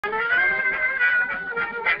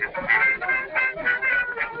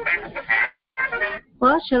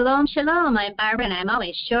Well, shalom, shalom. I'm Barbara, and I'm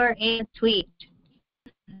always short and sweet.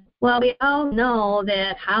 Well, we all know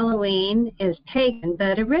that Halloween is pagan,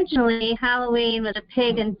 but originally Halloween was a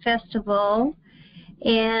pagan festival,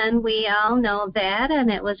 and we all know that, and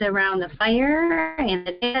it was around the fire and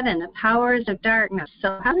the dead and the powers of darkness.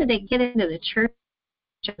 So how did they get into the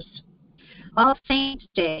churches? All Saints'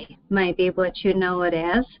 Day might be what you know it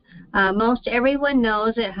as. Most everyone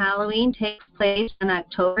knows that Halloween takes place on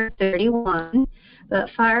October 31, but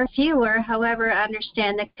far fewer, however,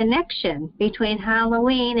 understand the connection between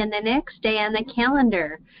Halloween and the next day on the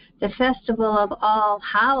calendar, the Festival of All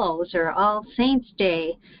Hallows or All Saints'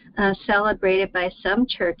 Day, celebrated by some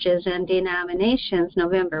churches and denominations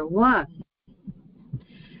November 1.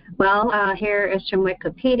 Well, here is from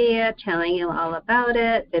Wikipedia telling you all about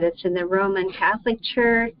it, that it's in the Roman Catholic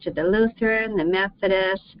Church, the Lutheran, the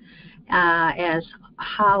Methodist, as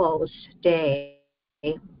Hallows Day.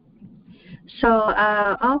 So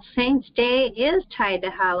All Saints Day is tied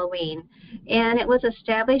to Halloween, and it was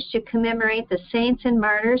established to commemorate the saints and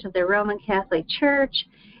martyrs of the Roman Catholic Church,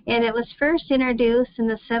 and it was first introduced in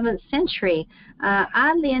the 7th century.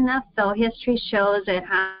 Oddly enough, though, history shows that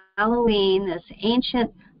Halloween, this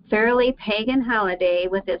ancient, thoroughly pagan holiday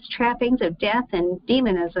with its trappings of death and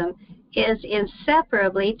demonism, is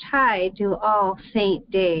inseparably tied to All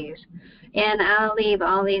Saint Days. And I'll leave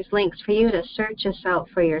all these links for you to search this out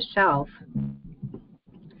for yourself.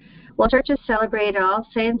 Well, churches celebrate All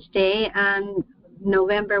Saints' Day on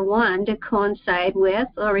November 1 to coincide with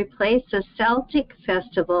or replace the Celtic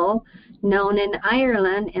festival known in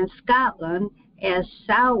Ireland and Scotland as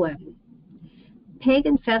Samhain.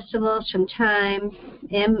 Pagan festivals from time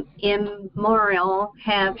immemorial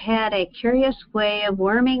have had a curious way of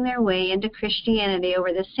worming their way into Christianity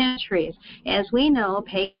over the centuries. As we know,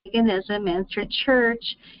 paganism entered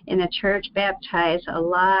church, and the church baptized a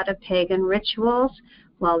lot of pagan rituals.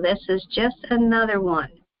 Well, this is just another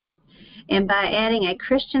one. And by adding a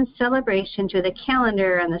Christian celebration to the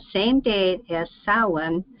calendar on the same date as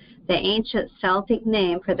Samhain, the ancient Celtic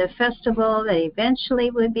name for the festival that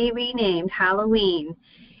eventually would be renamed Halloween,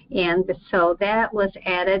 and so that was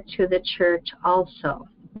added to the church also.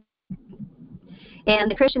 And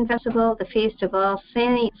the Christian festival, the Feast of All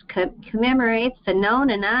Saints, commemorates the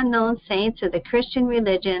known and unknown saints of the Christian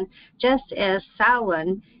religion, just as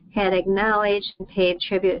Samhain had acknowledged and paid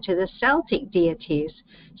tribute to the Celtic deities.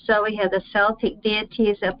 So we have the Celtic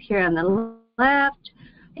deities up here on the left,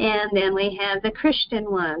 and then we have the Christian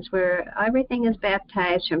ones where everything is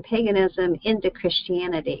baptized from paganism into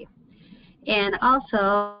Christianity. And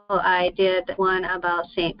also I did one about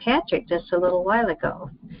St. Patrick just a little while ago.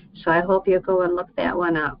 So I hope you'll go and look that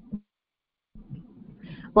one up.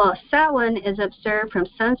 Well, Samhain is observed from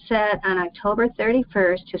sunset on October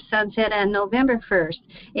 31st to sunset on November 1st,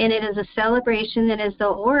 and it is a celebration that is the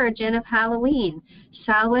origin of Halloween.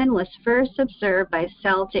 Samhain was first observed by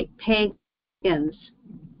Celtic pagans,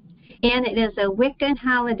 and it is a Wiccan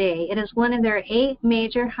holiday. It is one of their 8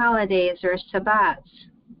 major holidays or sabbats.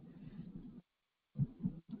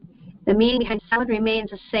 The meaning behind Samhain remains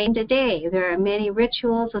the same today. There are many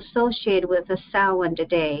rituals associated with the Samhain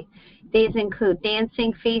today. These include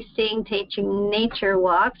dancing, feasting, taking nature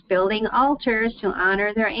walks, building altars to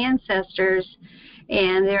honor their ancestors,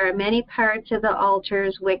 and there are many parts of the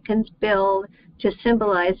altars Wiccans build to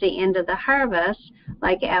symbolize the end of the harvest,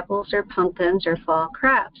 like apples or pumpkins or fall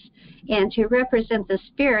crops, and to represent the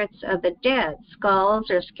spirits of the dead. Skulls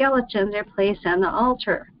or skeletons are placed on the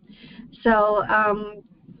altar. So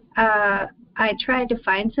I tried to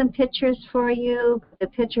find some pictures for you. The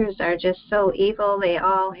pictures are just so evil. They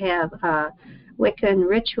all have Wiccan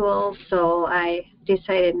rituals, so I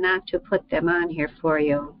decided not to put them on here for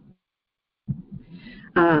you.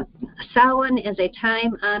 Samhain is a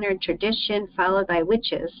time-honored tradition followed by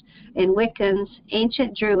witches and Wiccans,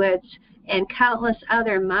 ancient Druids, and countless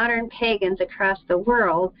other modern pagans across the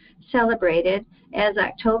world celebrated as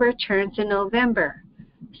October turns to November.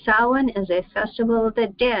 Samhain is a festival of the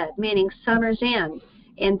dead, meaning summer's end.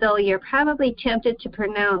 And though you're probably tempted to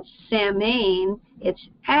pronounce Samhain, it's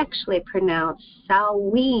actually pronounced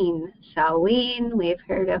Samhain. Samhain, we've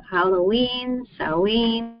heard of Halloween,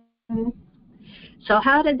 Samhain. So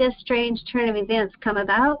how did this strange turn of events come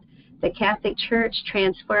about? The Catholic Church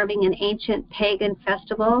transforming an ancient pagan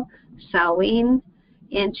festival, Samhain,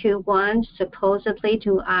 into one supposedly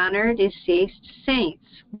to honor deceased saints.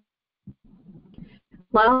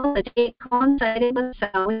 Well, the date coincided with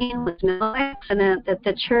Samhain was no accident that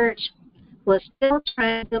the church was still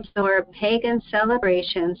trying to absorb pagan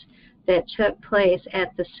celebrations that took place at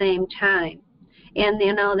the same time. And,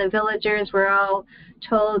 you know, the villagers were all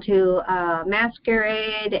told to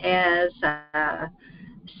masquerade as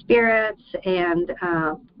spirits and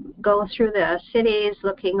go through the cities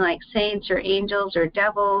looking like saints or angels or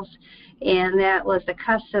devils, and that was the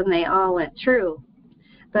custom they all went through.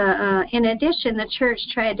 But in addition, the church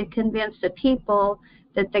tried to convince the people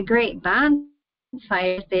that the great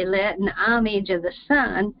bonfires they lit in homage of the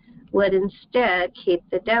sun would instead keep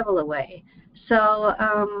the devil away. So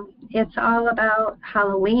it's all about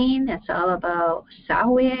Halloween, it's all about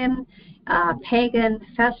Samhain, pagan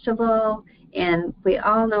festival, and we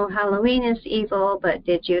all know Halloween is evil, but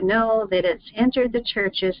did you know that it's entered the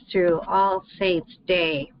churches through All Saints'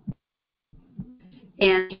 Day?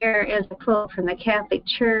 And here is a quote from the Catholic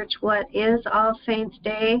Church. What is All Saints'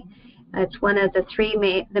 Day? It's one of the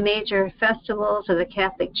the major festivals of the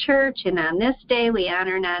Catholic Church, and on this day we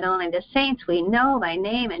honor not only the saints we know by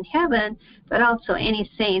name in heaven, but also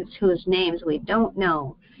any saints whose names we don't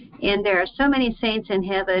know. And there are so many saints in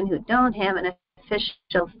heaven who don't have an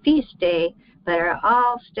official feast day, but are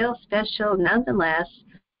all still special nonetheless.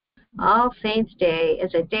 All Saints' Day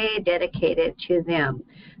is a day dedicated to them.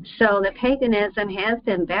 So the paganism has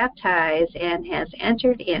been baptized and has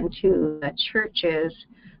entered into the churches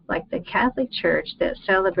like the Catholic Church that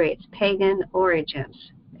celebrates pagan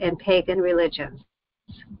origins and pagan religions.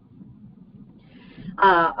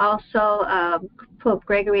 Pope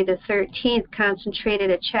Gregory XIII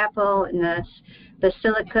consecrated a chapel in the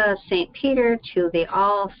Basilica of St. Peter to the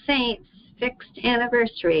All Saints fixed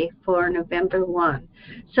anniversary for November 1.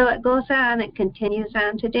 So it goes on and continues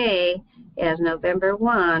on today as November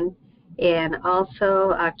 1 and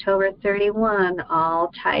also October 31,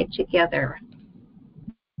 all tied together.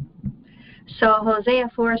 So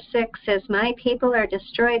Hosea 4:6 says, my people are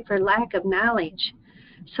destroyed for lack of knowledge.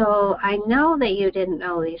 So I know that you didn't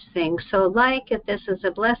know these things. So if this is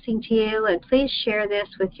a blessing to you, and please share this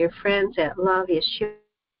with your friends that love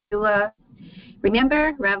Yeshua.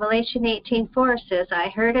 Remember, Revelation 18:4 says, I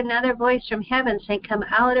heard another voice from heaven saying, come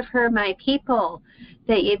out of her, my people,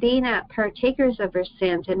 that ye be not partakers of her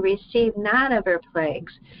sins and receive not of her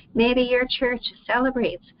plagues. Maybe your church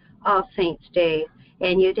celebrates All Saints' Day,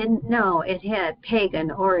 and you didn't know it had pagan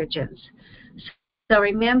origins. So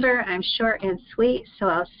remember, I'm short and sweet, so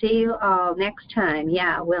I'll see you all next time,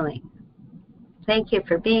 Yah willing. Thank you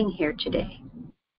for being here today.